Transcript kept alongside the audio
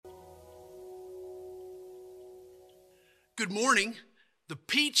Good morning. The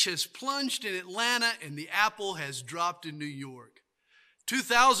peach has plunged in Atlanta and the apple has dropped in New York.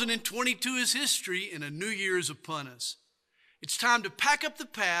 2022 is history and a new year is upon us. It's time to pack up the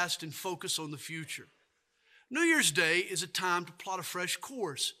past and focus on the future. New Year's Day is a time to plot a fresh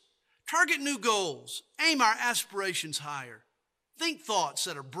course, target new goals, aim our aspirations higher, think thoughts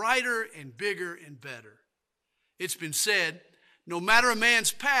that are brighter and bigger and better. It's been said, no matter a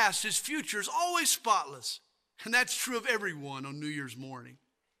man's past, his future is always spotless. And that's true of everyone on New Year's morning.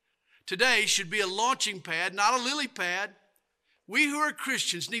 Today should be a launching pad, not a lily pad. We who are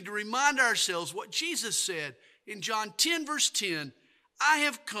Christians need to remind ourselves what Jesus said in John 10, verse 10, I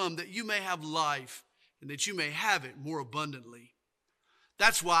have come that you may have life and that you may have it more abundantly.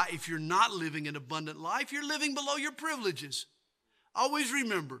 That's why if you're not living an abundant life, you're living below your privileges. Always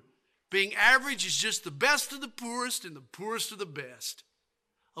remember, being average is just the best of the poorest and the poorest of the best.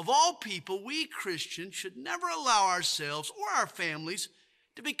 Of all people, we Christians should never allow ourselves or our families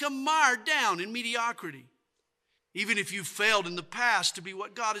to become mired down in mediocrity. Even if you've failed in the past to be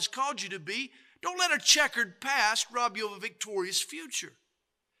what God has called you to be, don't let a checkered past rob you of a victorious future.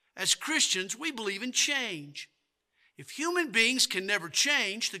 As Christians, we believe in change. If human beings can never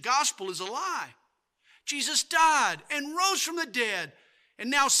change, the gospel is a lie. Jesus died and rose from the dead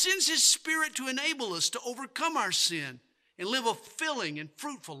and now sends his Spirit to enable us to overcome our sin and live a fulfilling and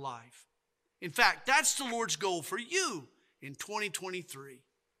fruitful life. In fact, that's the Lord's goal for you in 2023.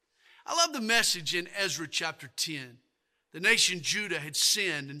 I love the message in Ezra chapter 10. The nation Judah had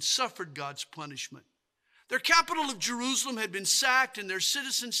sinned and suffered God's punishment. Their capital of Jerusalem had been sacked and their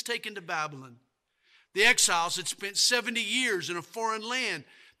citizens taken to Babylon. The exiles had spent 70 years in a foreign land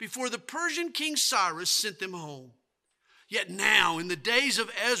before the Persian king Cyrus sent them home. Yet now, in the days of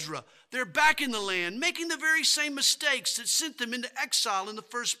Ezra, they're back in the land, making the very same mistakes that sent them into exile in the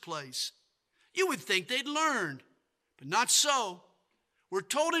first place. You would think they'd learned, but not so. We're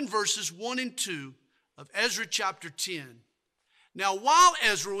told in verses 1 and 2 of Ezra chapter 10. Now, while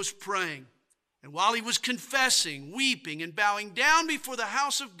Ezra was praying, and while he was confessing, weeping, and bowing down before the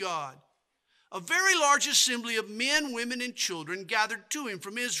house of God, a very large assembly of men, women, and children gathered to him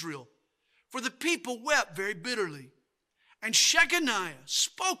from Israel, for the people wept very bitterly. And Shechaniah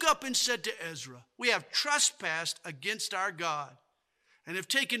spoke up and said to Ezra, we have trespassed against our God and have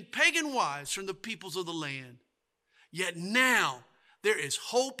taken pagan wives from the peoples of the land. Yet now there is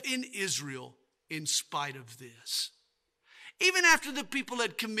hope in Israel in spite of this. Even after the people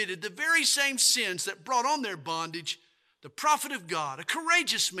had committed the very same sins that brought on their bondage, the prophet of God, a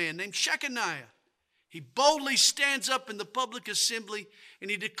courageous man named Shechaniah, he boldly stands up in the public assembly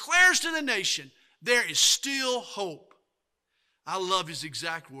and he declares to the nation, there is still hope. I love his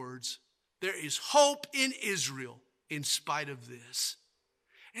exact words. There is hope in Israel in spite of this.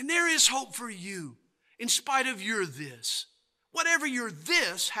 And there is hope for you in spite of your this, whatever your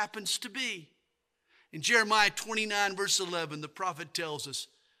this happens to be. In Jeremiah 29 verse 11, the prophet tells us,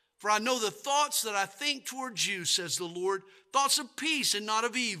 for I know the thoughts that I think towards you, says the Lord, thoughts of peace and not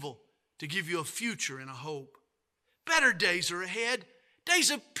of evil, to give you a future and a hope. Better days are ahead,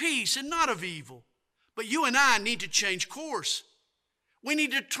 days of peace and not of evil. But you and I need to change course. We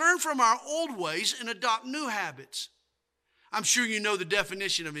need to turn from our old ways and adopt new habits. I'm sure you know the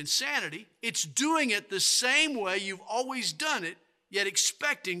definition of insanity. It's doing it the same way you've always done it, yet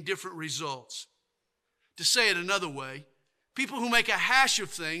expecting different results. To say it another way, people who make a hash of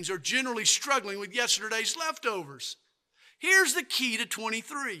things are generally struggling with yesterday's leftovers. Here's the key to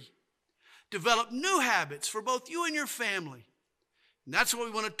 23. Develop new habits for both you and your family. And that's what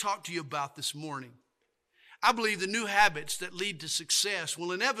we want to talk to you about this morning. I believe the new habits that lead to success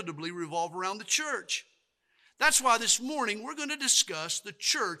will inevitably revolve around the church. That's why this morning we're going to discuss the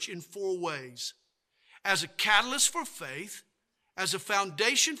church in 4 ways. As a catalyst for faith, as a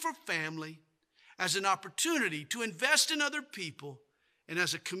foundation for family, as an opportunity to invest in other people, and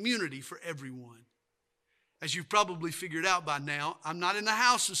as a community for everyone. As you've probably figured out by now, I'm not in the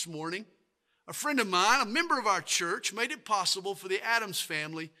house this morning. A friend of mine, a member of our church, made it possible for the Adams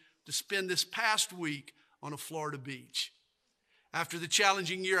family to spend this past week on a Florida beach. After the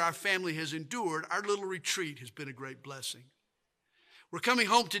challenging year our family has endured, our little retreat has been a great blessing. We're coming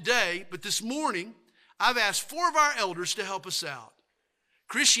home today, but this morning, I've asked 4 of our elders to help us out.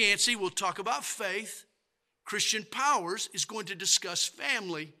 Chris Yancey will talk about faith. Christian Powers is going to discuss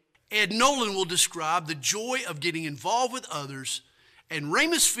family. Ed Nolan will describe the joy of getting involved with others. And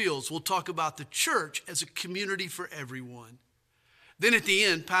Ramus Fields will talk about the church as a community for everyone. Then at the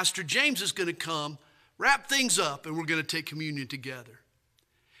end, Pastor James is going to come, wrap things up, and we're going to take communion together.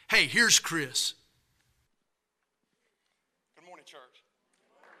 Hey, here's Chris. Good morning, church.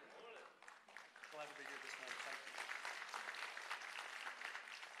 Glad to be here this morning. Thank you.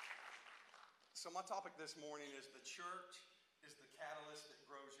 So my topic this morning is the church is the catalyst that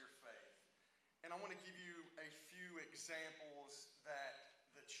grows your faith. And I want to give you a few examples that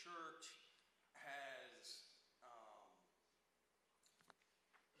the church has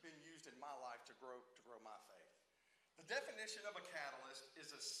been used in my life to grow my faith. The definition of a catalyst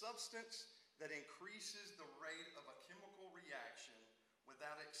is a substance that increases the rate of a chemical reaction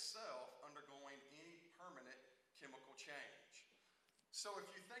without itself undergoing any permanent chemical change. So if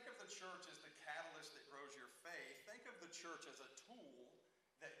you think of the church as the catalyst that grows your faith, think of the church as a tool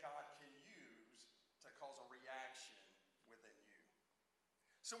that God can use to cause a reaction within you.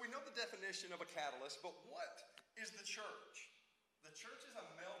 So we know the definition of a catalyst, but what is the church? The church is a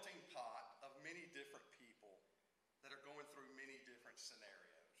melting pot of many different people that are going through many different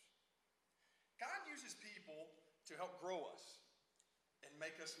scenarios. God uses people to help grow us and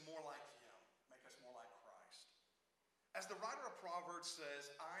make us more like Him, make us more like Christ. As the writer of Proverbs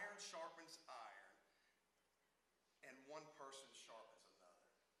says, iron sharpens iron, and one person sharpens another.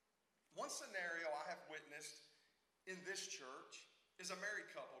 One scenario I have witnessed in this church is a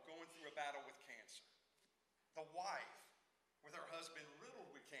married couple going through a battle with cancer. The wife, with her husband riddled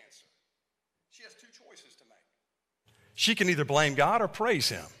with cancer, she has two choices to make. She can either blame God or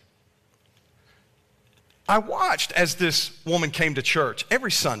praise Him. I watched as this woman came to church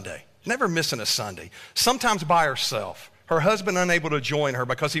every Sunday, never missing a Sunday, sometimes by herself, her husband unable to join her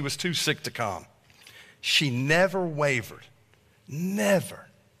because he was too sick to come. She never wavered. Never,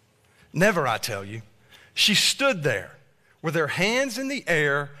 I tell you. She stood there with her hands in the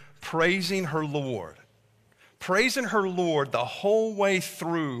air, praising her Lord the whole way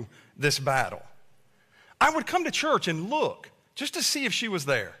through this battle. I would come to church and look just to see if she was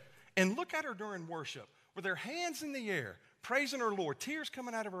there and look at her during worship with her hands in the air, praising her Lord, tears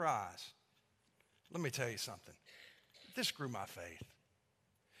coming out of her eyes. Let me tell you something. This grew my faith.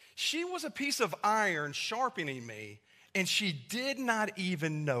 She was a piece of iron sharpening me, and she did not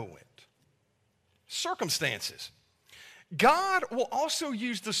even know it. Circumstances. God will also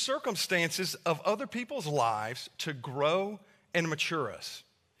use the circumstances of other people's lives to grow and mature us.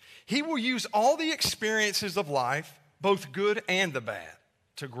 He will use all the experiences of life, both good and the bad,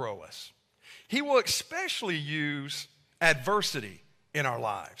 to grow us. He will especially use adversity in our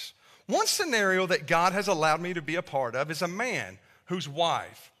lives. One scenario that God has allowed me to be a part of is a man whose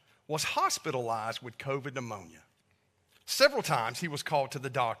wife was hospitalized with COVID pneumonia. Several times he was called to the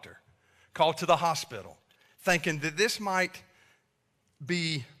doctor, called to the hospital, thinking that this might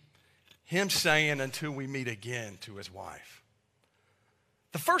be him saying until we meet again to his wife.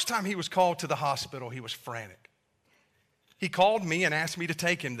 The first time he was called to the hospital, he was frantic. He called me and asked me to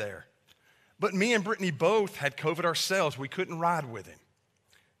take him there. But me and Brittany both had COVID ourselves. We couldn't ride with him.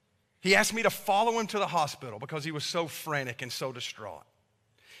 He asked me to follow him to the hospital because he was so frantic and so distraught.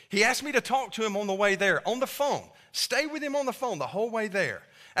 He asked me to talk to him on the way there, on the phone, stay with him on the phone the whole way there.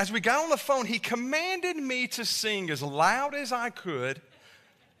 As we got on the phone, he commanded me to sing as loud as I could,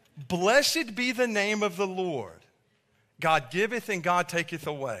 "Blessed be the name of the Lord. God giveth and God taketh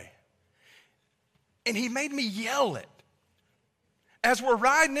away." And he made me yell it. As we're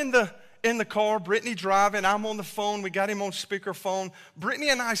riding in the car, Brittany driving, I'm on the phone, we got him on speakerphone. Brittany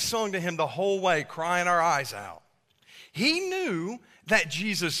and I sung to him the whole way, crying our eyes out. He knew that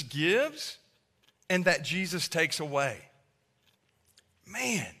Jesus gives and that Jesus takes away.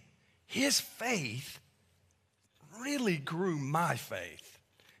 Man, his faith really grew my faith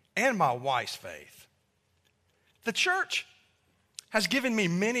and my wife's faith. The church has given me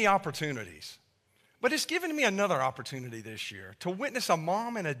many opportunities, but it's given me another opportunity this year to witness a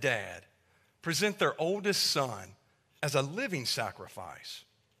mom and a dad present their oldest son as a living sacrifice.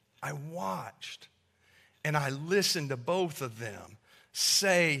 I watched and I listened to both of them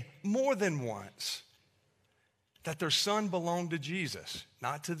say more than once that their son belonged to Jesus,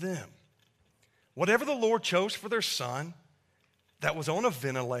 not to them. Whatever the Lord chose for their son that was on a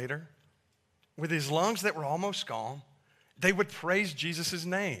ventilator with his lungs that were almost gone, they would praise Jesus'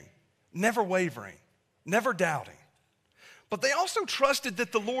 name, never wavering, never doubting. But they also trusted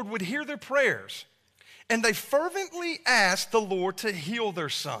that the Lord would hear their prayers, and they fervently asked the Lord to heal their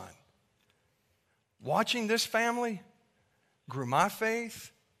son. Watching this family grew my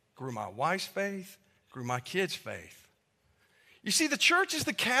faith, grew my wife's faith, grew my kids' faith. You see, the church is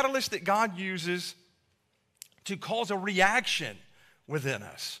the catalyst that God uses to cause a reaction within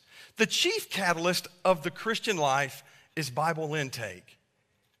us. The chief catalyst of the Christian life is Bible intake,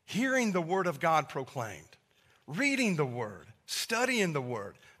 hearing the Word of God proclaimed, reading the Word, studying the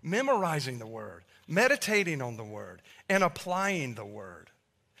Word, memorizing the Word, meditating on the Word, and applying the Word.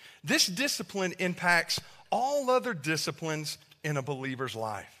 This discipline impacts all other disciplines in a believer's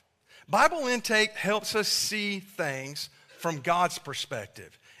life. Bible intake helps us see things from God's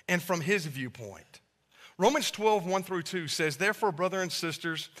perspective and from his viewpoint. Romans 12, 1 through 2 says, "Therefore, brothers and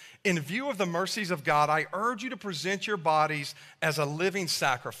sisters, in view of the mercies of God, I urge you to present your bodies as a living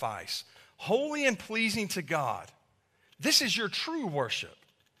sacrifice, holy and pleasing to God. This is your true worship.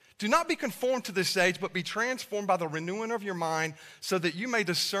 Do not be conformed to this age, but be transformed by the renewing of your mind, so that you may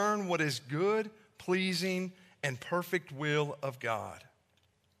discern what is good, pleasing, and perfect will of God."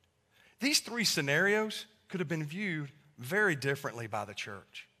 These three scenarios could have been viewed very differently by the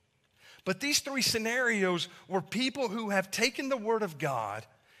church. But these three scenarios were people who have taken the Word of God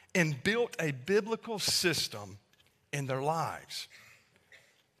and built a biblical system in their lives.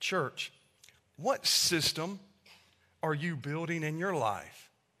 Church, what system are you building in your life?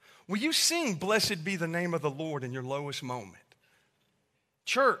 Will you sing "Blessed be the name of the Lord" in your lowest moment?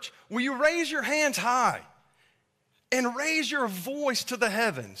 Church, will you raise your hands high and raise your voice to the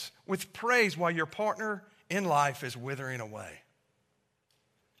heavens with praise while your partner in life is withering away?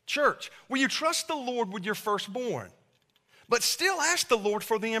 Church, will you trust the Lord with your firstborn, but still ask the Lord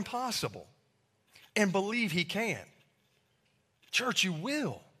for the impossible and believe he can? Church, you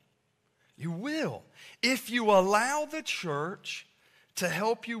will. You will. If you allow the church to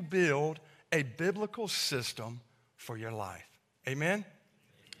help you build a biblical system for your life. Amen?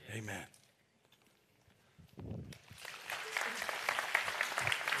 Amen.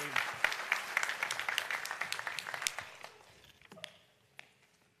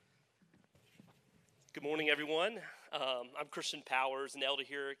 Good morning, everyone. I'm Christian Powers, an elder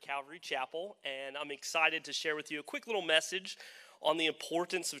here at Calvary Chapel, and I'm excited to share with you a quick little message on the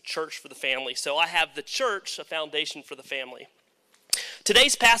importance of church for the family. So I have the church, a foundation for the family.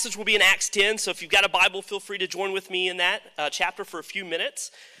 Today's passage will be in Acts 10, so if you've got a Bible, feel free to join with me in that chapter for a few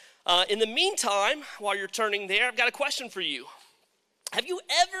minutes. In the meantime, while you're turning there, I've got a question for you. Have you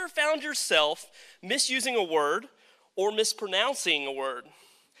ever found yourself misusing a word or mispronouncing a word?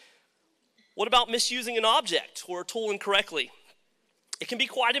 What about misusing an object or a tool incorrectly? It can be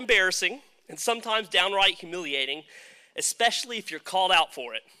quite embarrassing and sometimes downright humiliating, especially if you're called out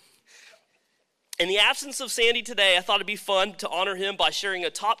for it. In the absence of Sandy today, I thought it'd be fun to honor him by sharing a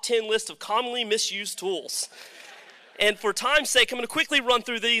top 10 list of commonly misused tools. And for time's sake, I'm going to quickly run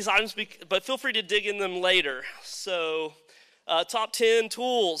through these items, but feel free to dig in them later. So, top 10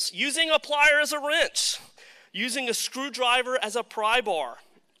 tools. Using a plier as a wrench. Using a screwdriver as a pry bar.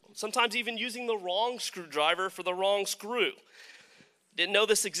 Sometimes even using the wrong screwdriver for the wrong screw. Didn't know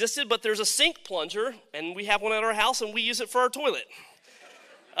this existed, but there's a sink plunger, and we have one at our house, and we use it for our toilet.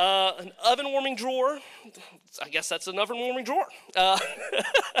 An oven warming drawer. I guess that's an oven warming drawer.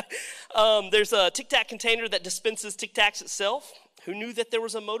 There's a Tic Tac container that dispenses Tic Tacs itself. Who knew that there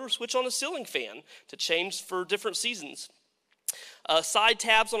was a motor switch on a ceiling fan to change for different seasons? Side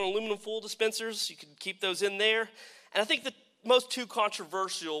tabs on aluminum foil dispensers. You can keep those in there. And I think the most two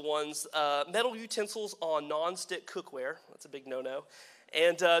controversial ones, metal utensils on non-stick cookware. That's a big no-no.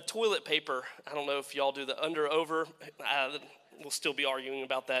 And toilet paper. I don't know if y'all do the under, over. We'll still be arguing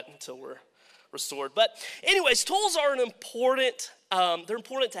about that until we're restored. But anyways, tools are they're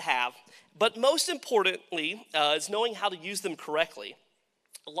important to have. But most importantly is knowing how to use them correctly.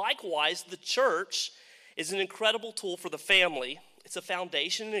 Likewise, the church is an incredible tool for the family. It's a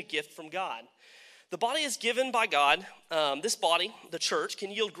foundation and a gift from God. The body is given by God. This body, the church, can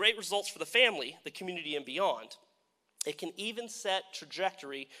yield great results for the family, the community, and beyond. It can even set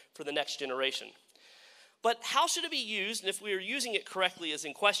trajectory for the next generation. But how should it be used, and if we are using it correctly is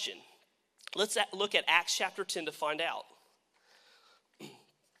in question? Let's look at Acts chapter 10 to find out.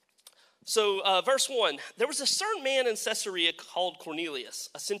 So verse 1, there was a certain man in Caesarea called Cornelius,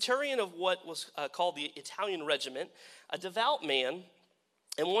 a centurion of what was called the Italian regiment, a devout man,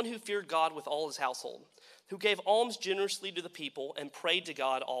 and one who feared God with all his household, who gave alms generously to the people and prayed to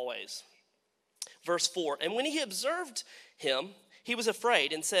God always. Verse 4, and when he observed him, he was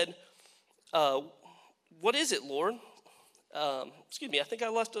afraid and said, what is it, Lord? Excuse me, I think I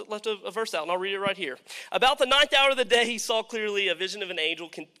left a verse out, and I'll read it right here. About the 9th hour of the day, he saw clearly a vision of an angel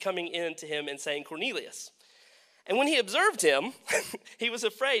coming in to him and saying, Cornelius. And when he observed him, he was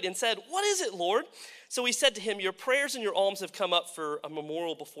afraid and said, what is it, Lord? So he said to him, your prayers and your alms have come up for a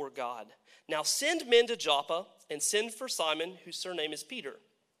memorial before God. Now send men to Joppa and send for Simon, whose surname is Peter.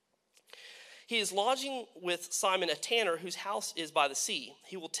 He is lodging with Simon, a tanner, whose house is by the sea.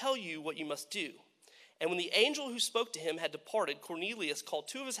 He will tell you what you must do. And when the angel who spoke to him had departed, Cornelius called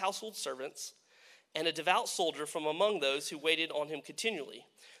 2 of his household servants and a devout soldier from among those who waited on him continually.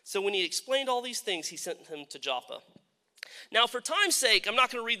 So when he explained all these things, he sent him to Joppa. Now, for time's sake, I'm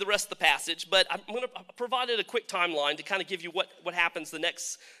not going to read the rest of the passage, but I'm going to provide a quick timeline to kind of give you what happens the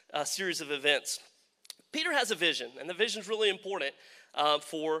next series of events. Peter has a vision, and the vision is really important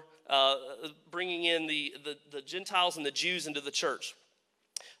for bringing in the Gentiles and the Jews into the church.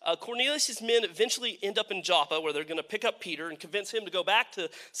 Cornelius' men eventually end up in Joppa, where they're going to pick up Peter and convince him to go back to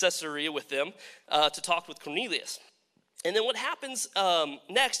Caesarea with them to talk with Cornelius. And then what happens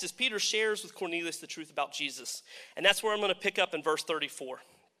next is Peter shares with Cornelius the truth about Jesus. And that's where I'm going to pick up in verse 34.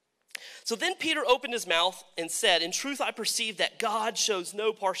 So then Peter opened his mouth and said, "In truth I perceive that God shows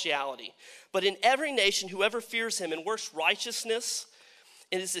no partiality, but in every nation whoever fears him and works righteousness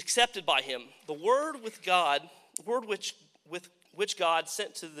and is accepted by him. The word which God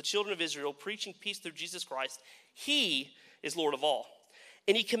sent to the children of Israel, preaching peace through Jesus Christ, he is Lord of all.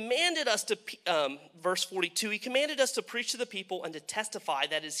 And he commanded us to," verse 42, "he commanded us to preach to the people and to testify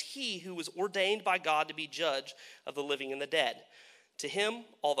that is he who was ordained by God to be judge of the living and the dead. To him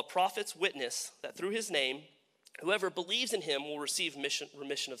all the prophets witness that through his name, whoever believes in him will receive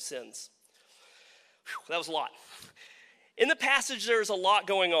remission of sins." Whew, that was a lot. In the passage, there's a lot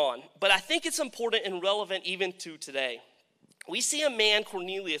going on, but I think it's important and relevant even to today. We see a man,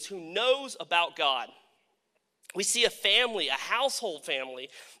 Cornelius, who knows about God. We see a family, a household family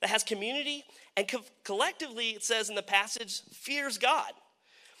that has community and collectively, it says in the passage, fears God.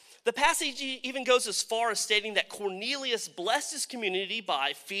 The passage even goes as far as stating that Cornelius blessed his community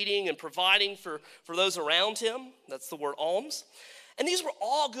by feeding and providing for those around him. That's the word alms. And these were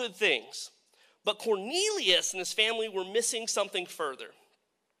all good things. But Cornelius and his family were missing something further.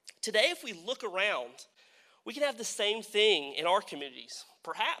 Today, if we look around, we can have the same thing in our communities,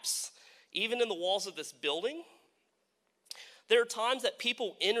 perhaps even in the walls of this building. There are times that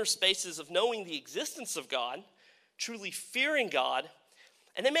people enter spaces of knowing the existence of God, truly fearing God,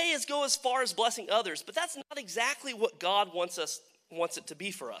 and they may go as far as blessing others, but that's not exactly what God wants it to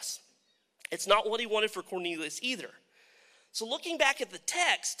be for us. It's not what he wanted for Cornelius either. So looking back at the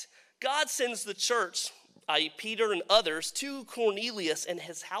text, God sends the church, i.e. Peter and others, to Cornelius and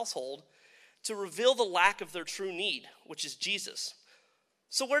his household to reveal the lack of their true need, which is Jesus.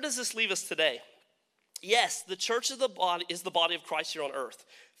 So where does this leave us today? Yes, the church is the body of Christ here on earth,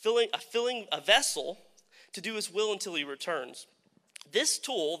 filling a vessel to do his will until he returns. This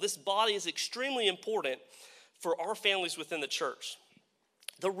tool, this body, is extremely important for our families within the church.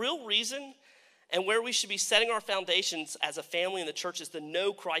 The real reason and where we should be setting our foundations as a family in the church is to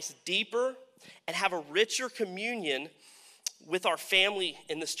know Christ deeper and have a richer communion with our family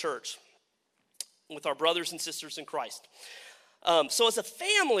in this church, with our brothers and sisters in Christ. So as a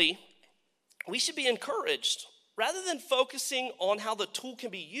family, we should be encouraged, rather than focusing on how the tool can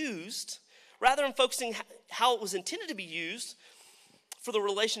be used, rather than focusing how it was intended to be used for the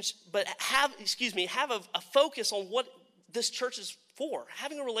relationship, but have a focus on what this church is for,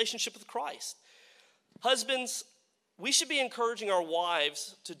 having a relationship with Christ. Husbands, we should be encouraging our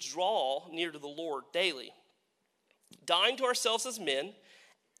wives to draw near to the Lord daily, dying to ourselves as men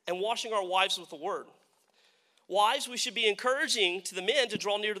and washing our wives with the word. Wives, we should be encouraging to the men to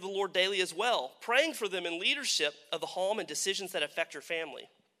draw near to the Lord daily as well, praying for them in leadership of the home and decisions that affect your family.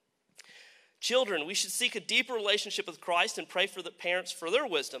 Children, we should seek a deeper relationship with Christ and pray for the parents for their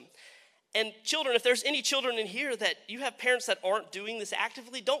wisdom. And children, if there's any children in here that you have parents that aren't doing this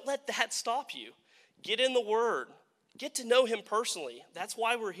actively, don't let that stop you. Get in the Word. Get to know him personally. That's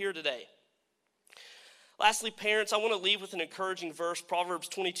why we're here today. Lastly, parents, I want to leave with an encouraging verse, Proverbs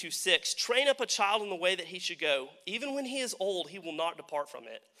 22:6. Train up a child in the way that he should go. Even when he is old, he will not depart from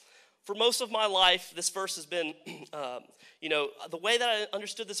it. For most of my life, this verse has been, the way that I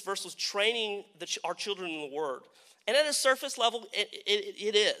understood this verse was training our children in the Word. And at a surface level,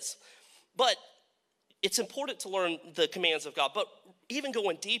 it is. But it's important to learn the commands of God. But even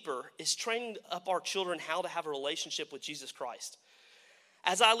going deeper is training up our children how to have a relationship with Jesus Christ.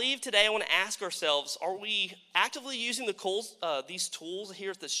 As I leave today, I want to ask ourselves, are we actively using these tools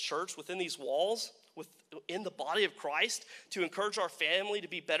here at this church, within these walls, in the body of Christ, to encourage our family to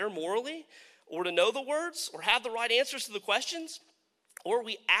be better morally, or to know the words, or have the right answers to the questions? Or are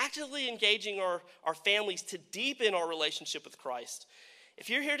we actively engaging our families to deepen our relationship with Christ? If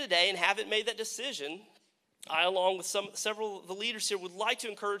you're here today and haven't made that decision, I, along with several of the leaders here, would like to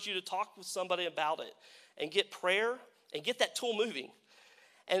encourage you to talk with somebody about it and get prayer and get that tool moving.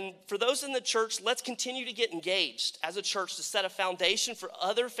 And for those in the church, let's continue to get engaged as a church to set a foundation for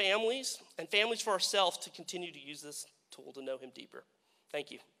other families and families for ourselves to continue to use this tool to know him deeper.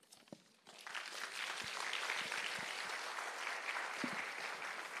 Thank you.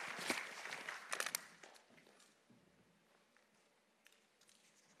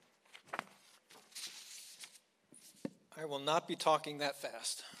 I will not be talking that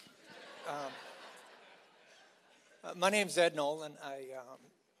fast. My name's Ed Nolan.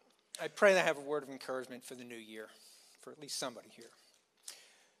 I pray that I have a word of encouragement for the new year, for at least somebody here.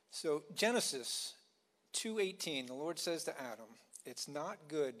 So Genesis 2:18, the Lord says to Adam, "It's not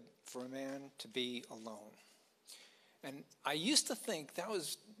good for a man to be alone." And I used to think that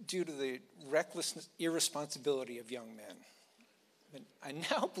was due to the reckless irresponsibility of young men. But I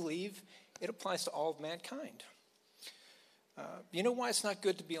now believe it applies to all of mankind. You know why it's not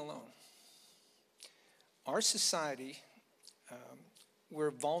good to be alone? Our society, we're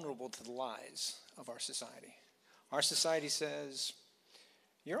vulnerable to the lies of our society. Our society says,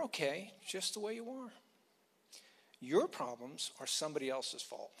 you're okay just the way you are. Your problems are somebody else's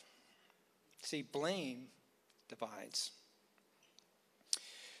fault. See, blame divides.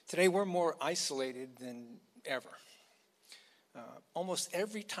 Today, we're more isolated than ever. Almost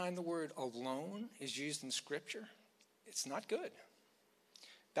every time the word alone is used in Scripture, it's not good.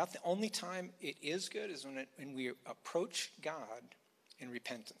 About the only time it is good is when we approach God in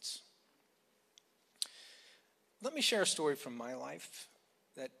repentance. Let me share a story from my life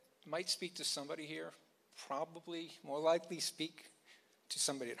that might speak to somebody here, probably more likely speak to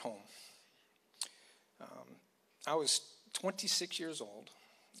somebody at home. I was 26 years old.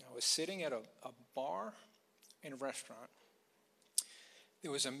 I was sitting at a bar in a restaurant.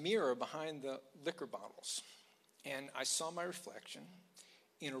 There was a mirror behind the liquor bottles, and I saw my reflection.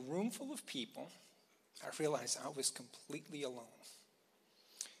 In a room full of people, I realized I was completely alone.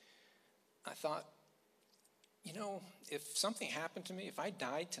 I thought, you know, if something happened to me, if I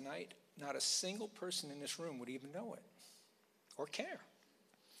died tonight, not a single person in this room would even know it or care.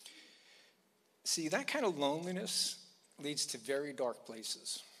 See, that kind of loneliness leads to very dark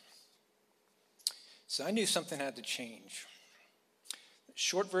places. So I knew something had to change.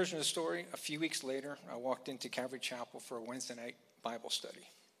 Short version of the story, a few weeks later, I walked into Calvary Chapel for a Wednesday night Bible study.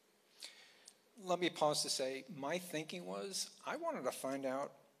 Let me pause to say, my thinking was, I wanted to find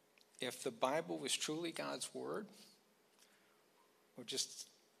out if the Bible was truly God's word or just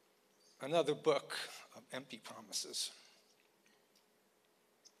another book of empty promises.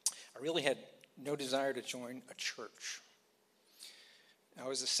 I really had no desire to join a church. I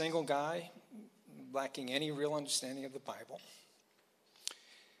was a single guy, lacking any real understanding of the Bible.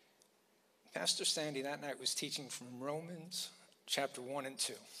 Pastor Sandy that night was teaching from Romans chapter 1 and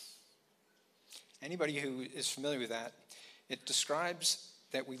 2. Anybody who is familiar with that, it describes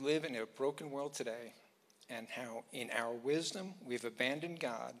that we live in a broken world today and how in our wisdom we've abandoned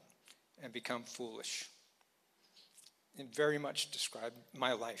God and become foolish. It very much described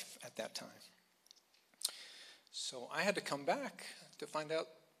my life at that time. So I had to come back to find out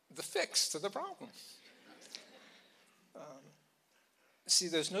the fix to the problem. See,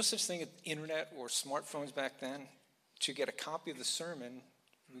 there's no such thing as internet or smartphones back then. To get a copy of the sermon,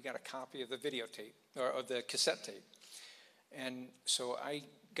 we got a copy of the videotape, or of the cassette tape. And so I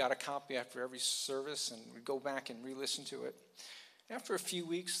got a copy after every service and would go back and re-listen to it. After a few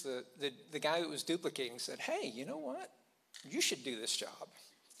weeks, the guy that was duplicating said, "Hey, you know what? You should do this job."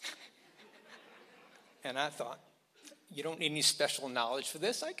 And I thought, you don't need any special knowledge for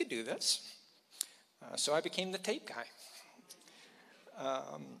this. I could do this. So I became the tape guy.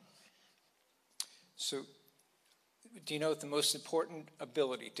 So do you know what the most important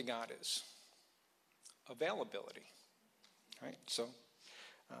ability to God is? Availability. Right? So,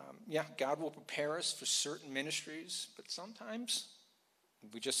 God will prepare us for certain ministries, but sometimes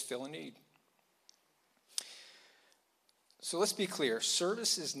we just feel a need. So let's be clear.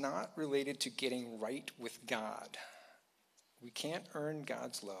 Service is not related to getting right with God. We can't earn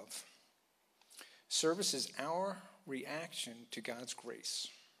God's love. Service is our reaction to God's grace.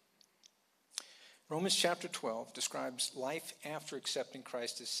 Romans chapter 12 describes life after accepting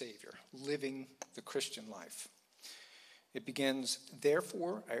Christ as Savior, living the Christian life. It begins,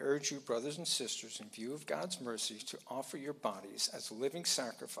 "Therefore, I urge you, brothers and sisters, in view of God's mercy, to offer your bodies as a living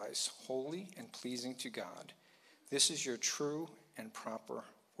sacrifice, holy and pleasing to God. This is your true and proper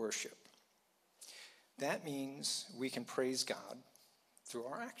worship." That means we can praise God through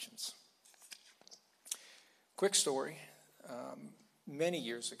our actions. Quick story. Many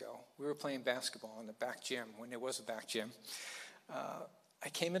years ago, we were playing basketball in the back gym, when there was a back gym. I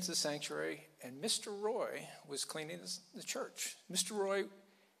came into the sanctuary, and Mr. Roy was cleaning the church. Mr. Roy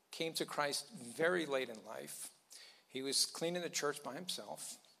came to Christ very late in life. He was cleaning the church by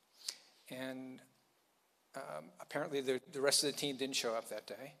himself, and apparently the rest of the team didn't show up that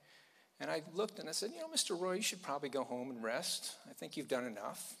day. And I looked and I said, Mr. Roy, you should probably go home and rest. I think you've done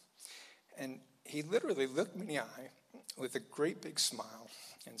enough. And he literally looked me in the eye with a great big smile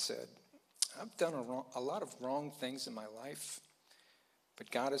and said, I've done a lot of wrong things in my life, but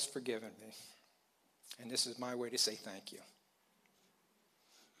God has forgiven me. And this is my way to say thank you.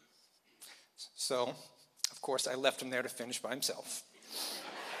 So, of course, I left him there to finish by himself.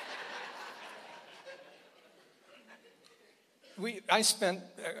 I spent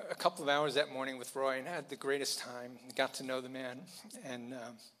a couple of hours that morning with Roy and had the greatest time. Got to know the man, and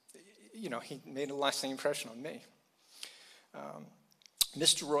he made a lasting impression on me.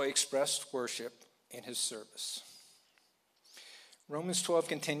 Mr. Roy expressed worship in his service. Romans 12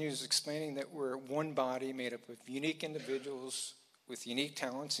 continues explaining that we're one body made up of unique individuals with unique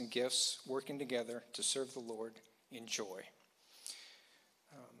talents and gifts working together to serve the Lord in joy.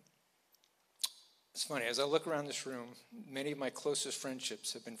 It's funny, as I look around this room, many of my closest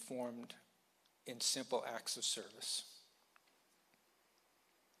friendships have been formed in simple acts of service.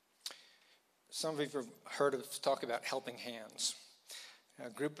 Some of you have heard us talk about helping hands. A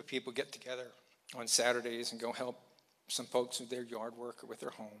group of people get together on Saturdays and go help some folks with their yard work or with their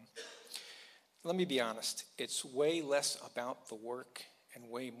home. Let me be honest, it's way less about the work and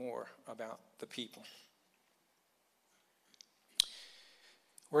way more about the people.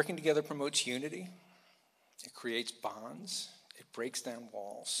 Working together promotes unity. It creates bonds. It breaks down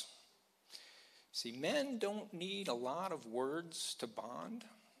walls. See, men don't need a lot of words to bond.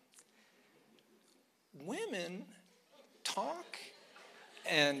 Women talk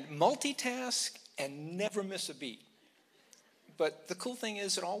and multitask and never miss a beat. But the cool thing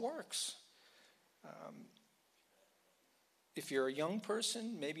is it all works. If you're a young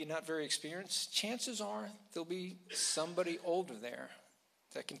person, maybe not very experienced, chances are there'll be somebody older there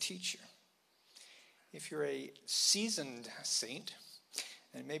that can teach you. If you're a seasoned saint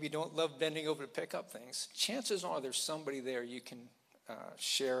and maybe don't love bending over to pick up things, chances are there's somebody there you can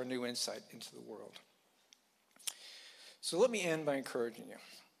share a new insight into the world. So let me end by encouraging you.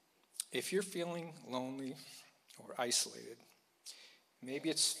 If you're feeling lonely or isolated, maybe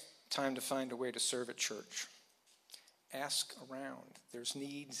it's time to find a way to serve at church. Ask around. There's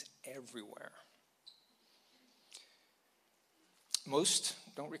needs everywhere. Most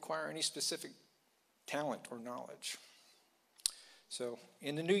don't require any specific talent or knowledge. So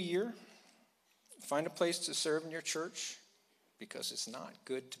in the new year, find a place to serve in your church because it's not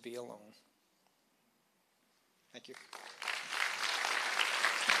good to be alone. Thank you.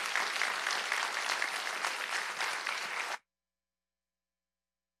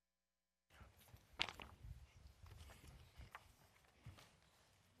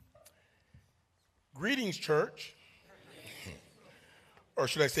 Greetings, church. Or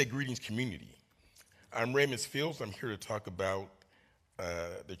should I say greetings, community. I'm Raymond Fields. I'm here to talk about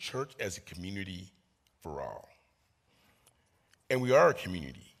the church as a community for all. And we are a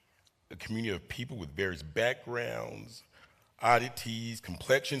community of people with various backgrounds, oddities,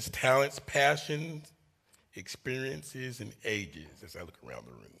 complexions, talents, passions, experiences, and ages as I look around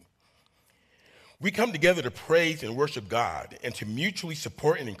the room. We come together to praise and worship God and to mutually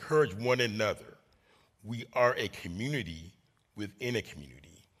support and encourage one another. We are a community within a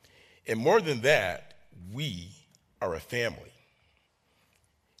community. And more than that, we are a family.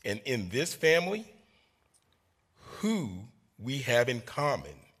 And in this family, who we have in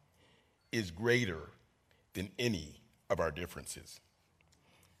common is greater than any of our differences.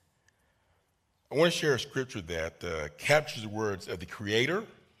 I want to share a scripture that captures the words of the creator,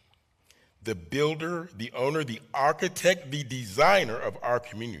 the builder, the owner, the architect, the designer of our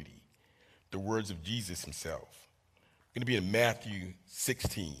community. The words of Jesus himself. I'm going to be in Matthew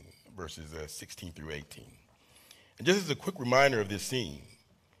 16, verses 16 through 18. And just as a quick reminder of this scene,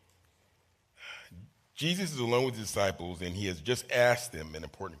 Jesus is alone with his disciples, and he has just asked them an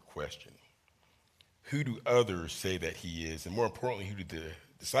important question. Who do others say that he is? And more importantly, who do the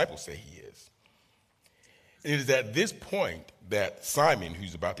disciples say he is? And it is at this point that Simon,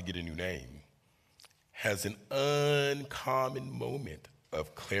 who's about to get a new name, has an uncommon moment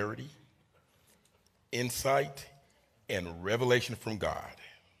of clarity, insight, and revelation from God.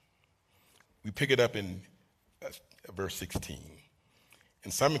 We pick it up in verse 16.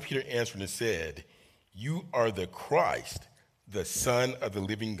 And Simon Peter answered and said, "You are the Christ, the Son of the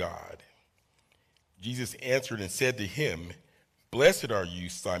living God." Jesus answered and said to him, "Blessed are you,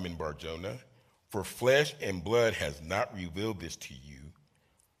 Simon Bar-Jonah, for flesh and blood has not revealed this to you,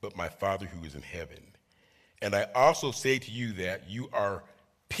 but my Father who is in heaven. And I also say to you that you are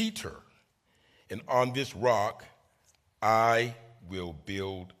Peter, and on this rock I will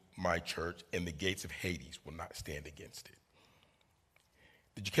build my church, and the gates of Hades will not stand against it."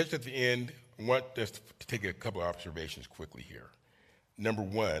 Did you catch at the end? I want us to take a couple of observations quickly here. Number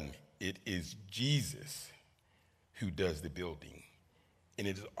one, it is Jesus who does the building, and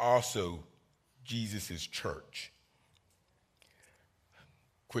it is also Jesus' church.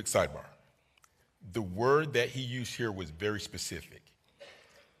 Quick sidebar. The word that he used here was very specific.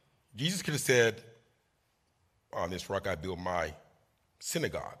 Jesus could have said, on this rock I build my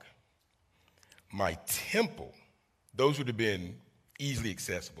synagogue, my temple. Those would have been easily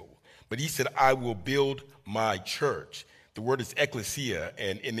accessible. But he said, I will build my church. The word is ecclesia,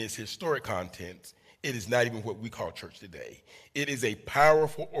 and in its historic content, it is not even what we call church today. It is a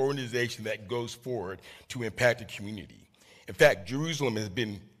powerful organization that goes forward to impact a community. In fact, Jerusalem has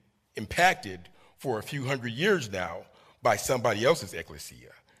been impacted for a few hundred years now by somebody else's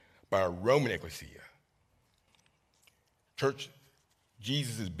ecclesia, by a Roman ecclesia. Church,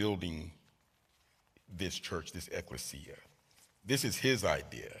 Jesus is building this church, this ecclesia. This is his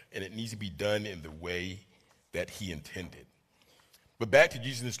idea, and it needs to be done in the way that he intended. But back to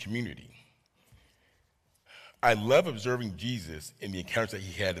Jesus' community. I love observing Jesus in the encounters that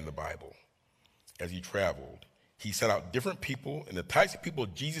he had in the Bible. As he traveled, he sent out different people, and the types of people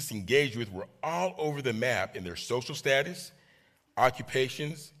Jesus engaged with were all over the map in their social status,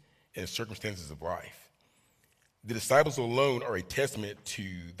 occupations, and circumstances of life. The disciples alone are a testament to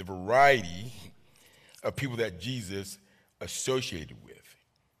the variety of people that Jesus associated with.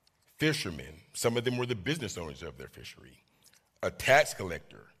 Fishermen, some of them were the business owners of their fishery, a tax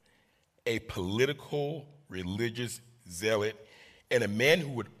collector, a political, religious zealot, and a man who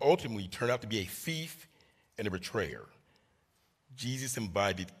would ultimately turn out to be a thief and a betrayer. Jesus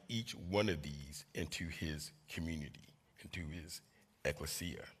invited each one of these into his community, into his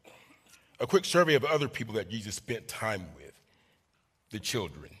ecclesia. A quick survey of other people that Jesus spent time with. The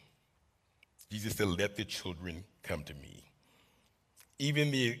children. Jesus said, let the children come to me.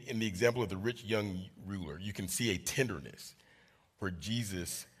 Even in the example of the rich young ruler, you can see a tenderness where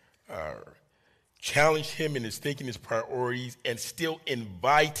Jesus challenged him in his thinking, his priorities, and still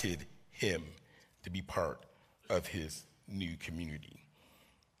invited him to be part of his new community.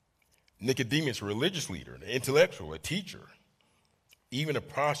 Nicodemus, a religious leader, an intellectual, a teacher, even a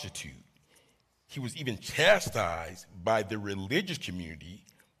prostitute. He was even chastised by the religious community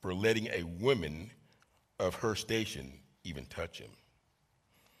for letting a woman of her station even touch him.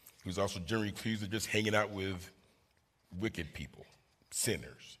 He was also generally accused of just hanging out with wicked people,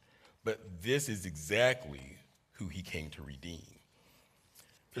 sinners. But this is exactly who he came to redeem.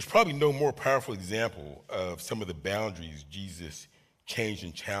 There's probably no more powerful example of some of the boundaries Jesus changed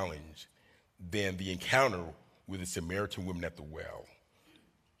and challenged than the encounter with the Samaritan woman at the well.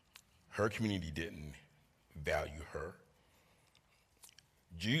 Her community didn't value her.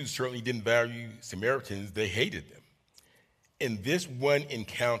 Jews certainly didn't value Samaritans, they hated them. In this one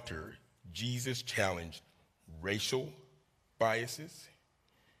encounter, Jesus challenged racial biases,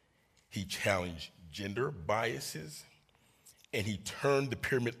 he challenged gender biases, and he turned the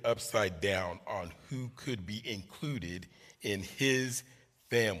pyramid upside down on who could be included in his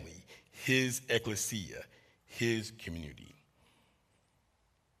family, his ecclesia, his community.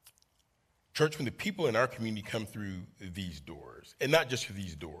 Church, when the people in our community come through these doors, and not just through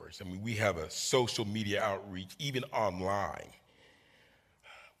these doors, I mean, we have a social media outreach, even online.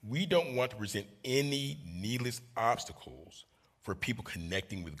 We don't want to present any needless obstacles for people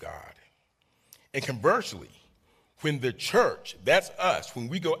connecting with God. And conversely, when the church, that's us, when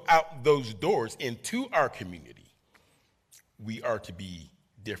we go out those doors into our community, we are to be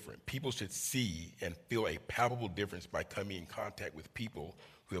different. People should see and feel a palpable difference by coming in contact with people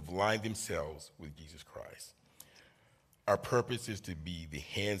who have aligned themselves with Jesus Christ. Our purpose is to be the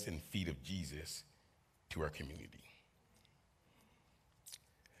hands and feet of Jesus to our community.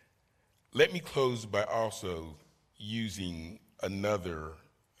 Let me close by also using another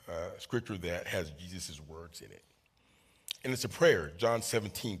scripture that has Jesus' words in it. And it's a prayer, John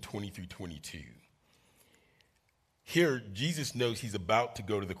 17, 20 through 22. Here, Jesus knows he's about to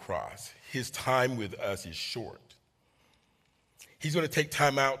go to the cross. His time with us is short. He's going to take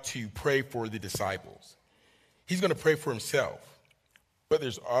time out to pray for the disciples. He's going to pray for himself. But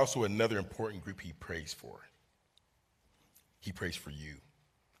there's also another important group he prays for. He prays for you.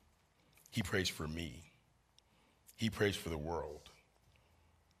 He prays for me. He prays for the world.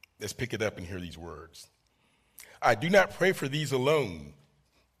 Let's pick it up and hear these words. I do not pray for these alone,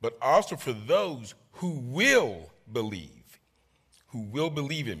 but also for those who will believe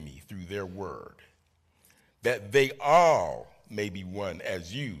in me through their word, that they all may be one,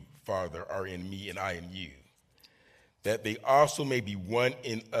 as you, Father, are in me and I in you, that they also may be one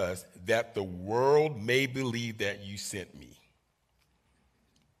in us, that the world may believe that you sent me.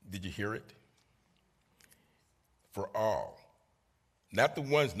 Did you hear it? For all. Not the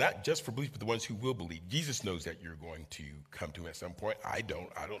ones, not just for belief, but the ones who will believe. Jesus knows that you're going to come to him at some point. I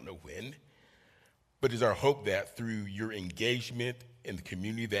don't know when. But it's our hope that through your engagement in the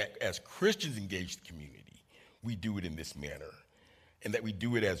community, that as Christians engage the community, we do it in this manner, and that we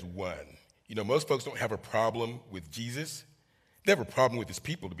do it as one. You know, most folks don't have a problem with Jesus. They have a problem with his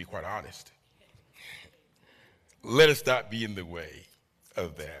people, to be quite honest. Let us not be in the way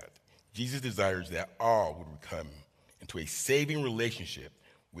of that. Jesus desires that all would come into a saving relationship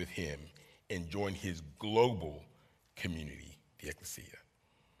with him and join his global community, the ecclesia.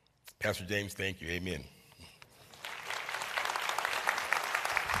 Pastor James, thank you. Amen.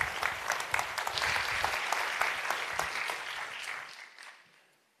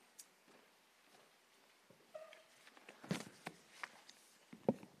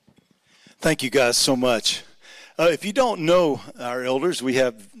 Thank you guys so much. If you don't know our elders, we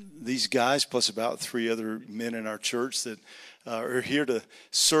have these guys plus about 3 other men in our church that are here to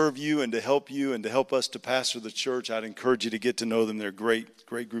serve you and to help us to pastor the church. I'd encourage you to get to know them. They're a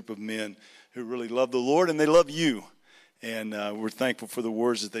great group of men who really love the Lord and they love you. And we're thankful for the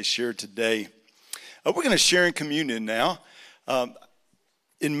words that they shared today. We're going to share in communion now.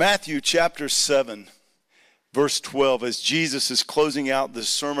 In Matthew chapter 7, verse 12, as Jesus is closing out the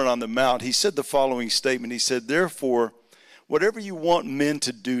Sermon on the Mount, he said the following statement. He said, "Therefore, whatever you want men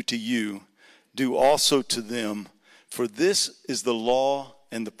to do to you, do also to them, for this is the law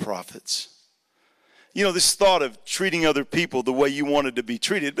and the prophets." You know, this thought of treating other people the way you wanted to be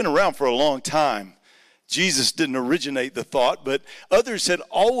treated had been around for a long time. Jesus didn't originate the thought, but others had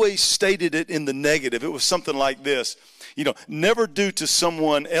always stated it in the negative. It was something like this: you know, never do to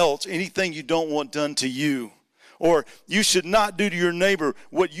someone else anything you don't want done to you. Or you should not do to your neighbor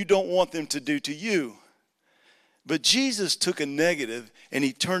what you don't want them to do to you. But Jesus took a negative and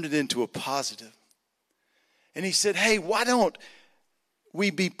he turned it into a positive. And he said, hey, why don't we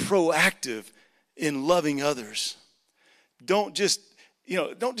be proactive in loving others? Don't just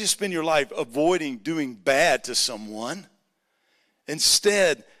spend your life avoiding doing bad to someone.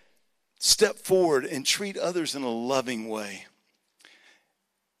 Instead, step forward and treat others in a loving way.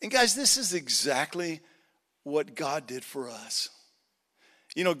 And guys, this is exactly what God did for us.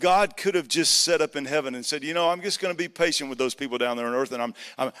 You know, God could have just set up in heaven and said, you know, I'm just going to be patient with those people down there on earth, and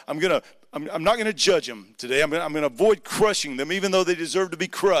I'm not going to judge them today. I'm going to avoid crushing them, even though they deserve to be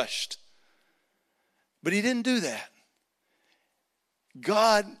crushed. But he didn't do that.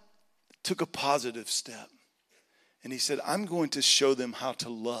 God took a positive step, and he said, I'm going to show them how to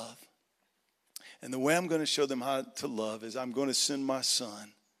love. And the way I'm going to show them how to love is I'm going to send my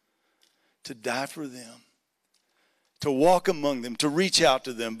son to die for them, to walk among them, to reach out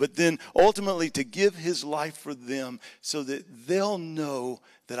to them, but then ultimately to give his life for them so that they'll know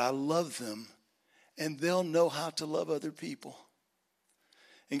that I love them and they'll know how to love other people.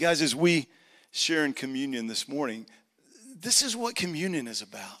 And guys, as we share in communion this morning, this is what communion is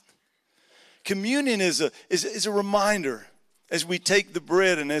about. Communion is a reminder as we take the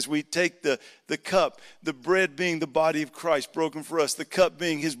bread and as we take the cup, the bread being the body of Christ broken for us, the cup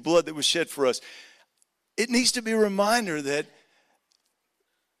being his blood that was shed for us. It needs to be a reminder that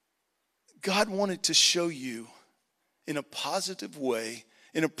God wanted to show you in a positive way,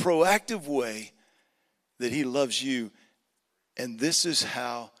 in a proactive way, that he loves you, and this is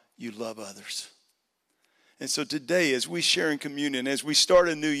how you love others. And so today, as we share in communion, as we start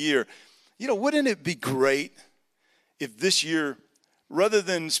a new year, you know, wouldn't it be great if this year, rather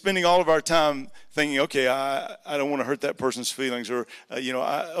than spending all of our time thinking, okay, I don't want to hurt that person's feelings, or, I'm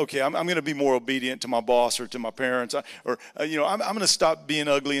going to be more obedient to my boss or to my parents, I'm going to stop being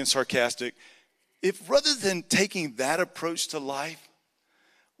ugly and sarcastic. If rather than taking that approach to life,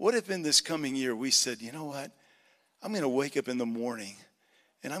 what if in this coming year we said, you know what, I'm going to wake up in the morning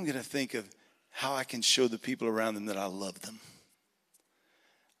and I'm going to think of how I can show the people around them that I love them.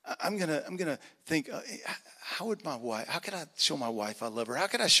 I'm gonna think, how could I show my wife I love her? How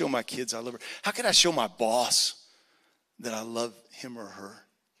could I show my kids I love her? How could I show my boss that I love him or her?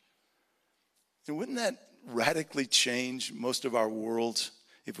 And wouldn't that radically change most of our worlds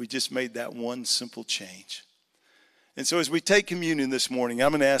if we just made that one simple change? And so as we take communion this morning, I'm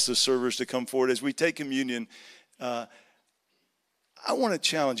going to ask the servers to come forward. As we take communion, I want to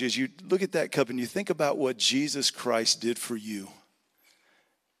challenge you as you look at that cup and you think about what Jesus Christ did for you.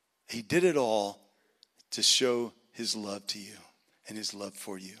 He did it all to show his love to you and his love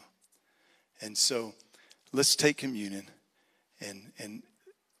for you. And so let's take communion and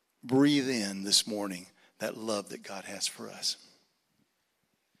breathe in this morning that love that God has for us.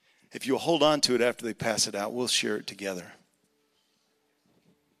 If you'll hold on to it after they pass it out, we'll share it together.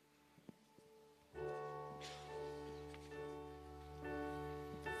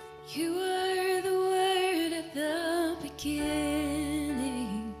 You were the word at the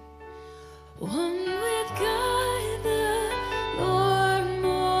beginning. One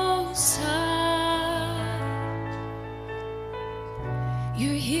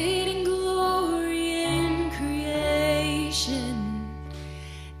Your hidden glory in creation,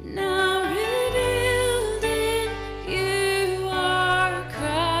 now revealed in you are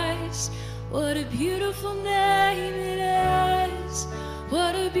Christ. What a beautiful name it is.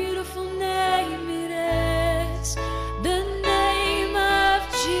 What a beautiful name it is. The name of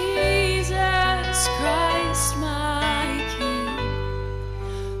Jesus Christ, my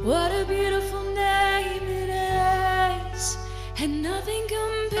King. What a beautiful name it is. And nothing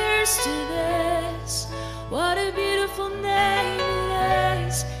compares to this. What a beautiful name it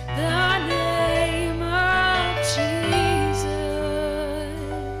is. The name of Jesus.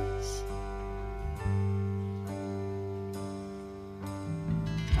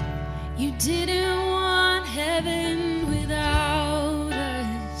 You didn't want heaven without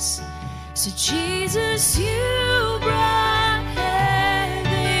us. So Jesus, you brought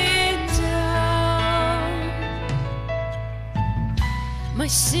heaven down. My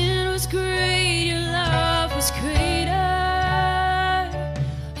sin was great, your love was greater.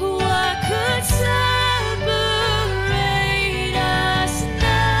 What could separate us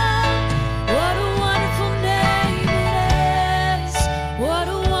now? What a wonderful name it is. What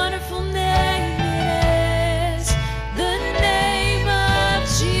a wonderful name it is. The name of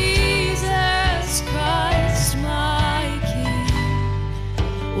Jesus Christ, my King.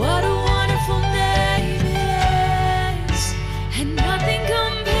 What a wonderful name it is. And nothing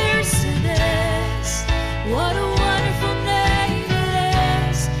compares to this. What a wonderful name it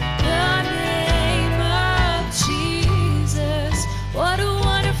is. The name of Jesus. What a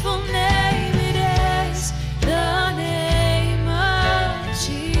wonderful name it is. The name of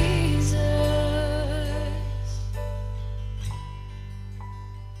Jesus.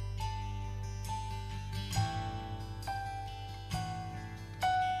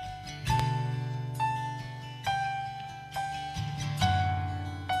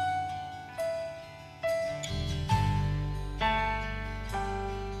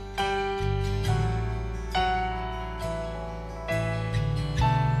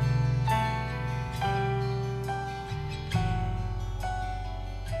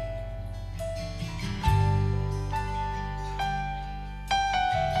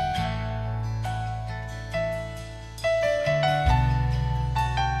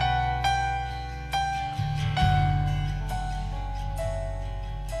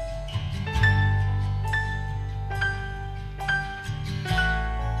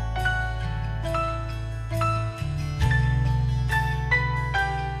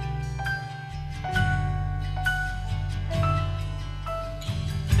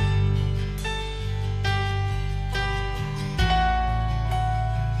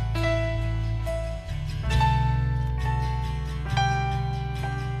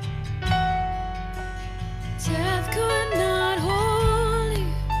 Death could not hold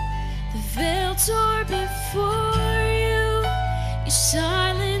you. The veil tore before you. You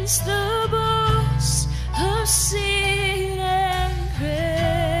silenced the boast of sin and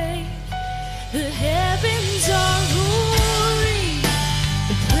grave. The heavens are roaring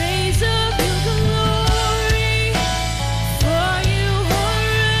the praise of your glory. For you are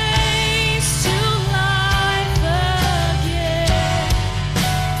raised to life again.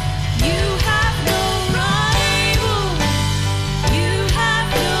 You have no rival. You have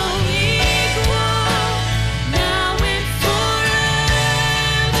no equal. Now and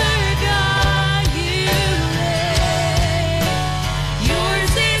forever, God, you reign.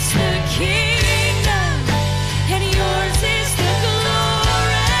 Yours is the kingdom, and yours is the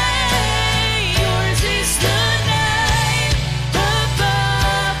glory. Yours is the name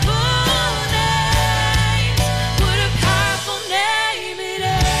above all names. What a powerful name it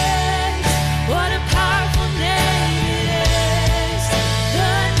is. What a powerful name it is.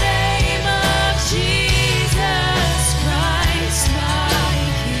 The name of Jesus Christ, my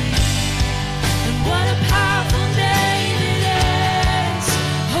King. And what a powerful name it is.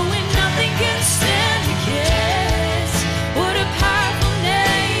 Oh, and nothing can stand against. What a powerful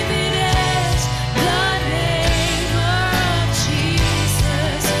name it is. The name of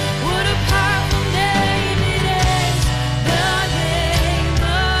Jesus. What a powerful name it is. The name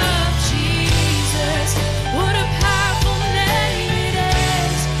of Jesus. What a powerful name it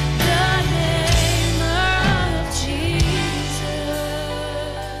is. The name of Jesus.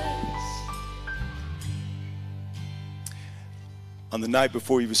 On the night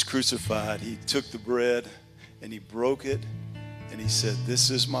before he was crucified, he took the bread and he broke it and he said, "This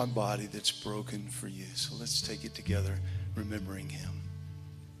is my body that's broken for you." So let's take it together, remembering him.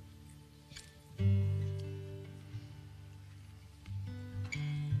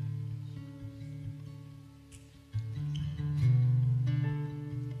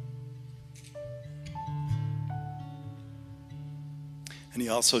 And he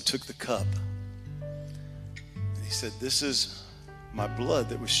also took the cup. And he said, this is my blood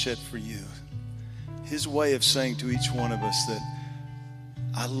that was shed for you. His way of saying to each one of us that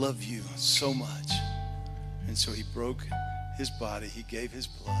I love you so much. And so he broke his body. He gave his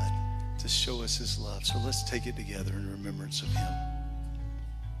blood to show us his love. So let's take it together in remembrance of him.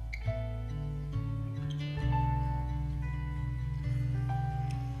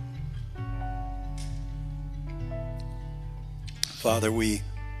 Father, we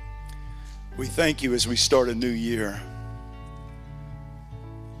thank you as we start a new year,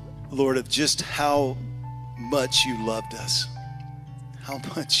 Lord, of just how much you loved us, how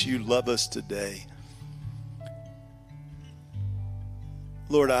much you love us today.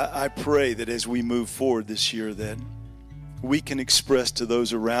 Lord, I pray that as we move forward this year that we can express to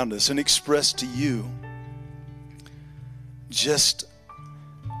those around us and express to you just,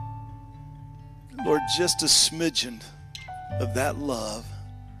 Lord, just a smidgen of that love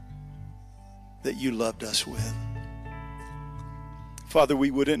that you loved us with. Father,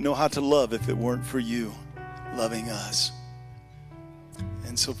 we wouldn't know how to love if it weren't for you loving us.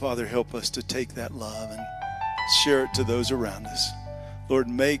 And so, Father, help us to take that love and share it to those around us. Lord,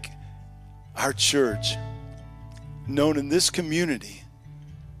 make our church known in this community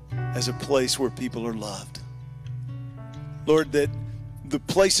as a place where people are loved. Lord, that the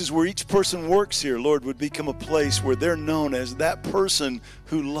places where each person works here, Lord, would become a place where they're known as that person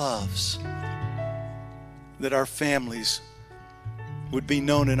who loves. That our families would be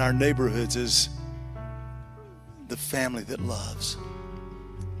known in our neighborhoods as the family that loves.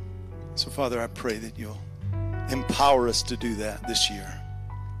 So, Father, I pray that you'll empower us to do that this year.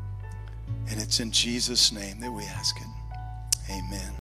 And it's in Jesus' name that we ask it. Amen.